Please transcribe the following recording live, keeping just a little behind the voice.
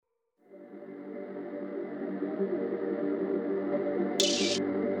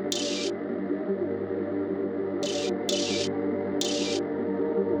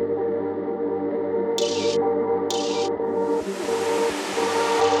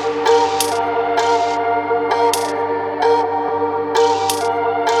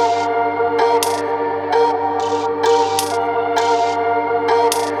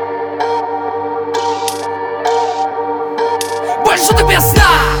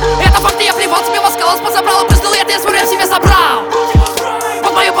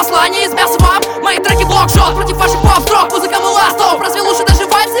локшот против ваших поп-строк. Музыка была стоп, разве лучше даже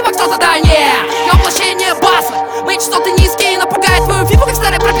вальс, либо кто-то да не. Я воплощение баса, мои частоты низкие, напугает твою фифу, как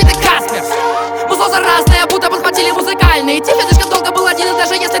старый пропитый Каспер. Музло заразное, будто подхватили музыкальные тифы. Слишком долго был один, и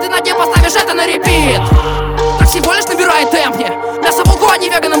даже если ты на дне поставишь это на репит, так всего лишь набирает темп мне. Мясо волку, а не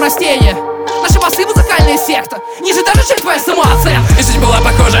веганом растения. Наши басы музыкальная секта, ниже даже, чем твоя самооценка. И жизнь была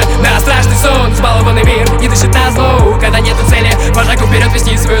похожа на страшный сон. Взбалованный мир не дышит на зло, когда нету цели вожаку вперед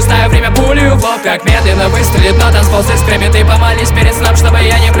вести свою стаю. Время пулю в лоб, как медленно выстрелит, но танцпол все скрипит. И помолись перед сном, чтобы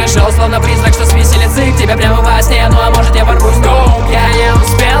я не пришел, словно призрак, что с виселицы к тебе прямо во сне. Ну а может я ворвусь в дом. Я не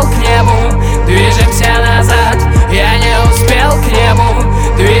успел к небу, движемся назад. Я не успел к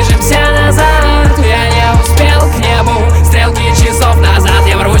небу, движемся назад. Я не успел к небу, стрелки часов назад.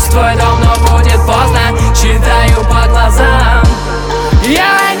 Я ворвусь в твой дом, но будет поздно, читаю по глазам.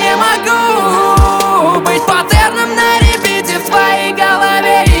 Я не могу быть паттерном на репите в твоей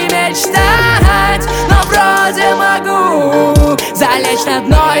голове и мечтать, но вроде могу залечь на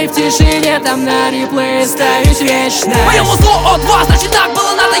дно и в тишине там на реплей ставить вечно. Моему злу от вас, значит так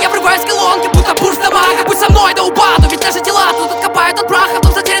было надо. Я врываюсь в колонки, будто бурж табака. Будь со мной до упаду, ведь наши тела тут откопают от праха в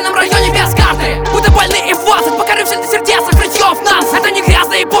том затерянном районе без карты. Будто больны и фазы, покорившись до сердец, рытьев нас. Это не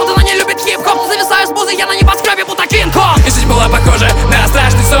грязно и подан, не любит хип-хоп. Но зависаю с бузой, я на небоскребе, будто Кинг-Конг. И жизнь была похожа на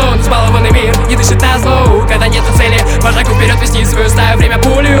страшный сон. Взбалованный мир не дышит на зло, когда нету цели вожаку вперед вести свою стаю. Время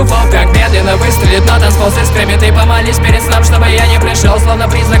пулю в лоб, как медленно выстрелит, но танцпол все скрипит. И помолись перед сном, чтобы я не пришел, словно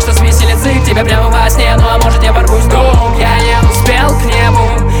призрак, что с виселицы к тебе прямо во сне. Ну а может я ворвусь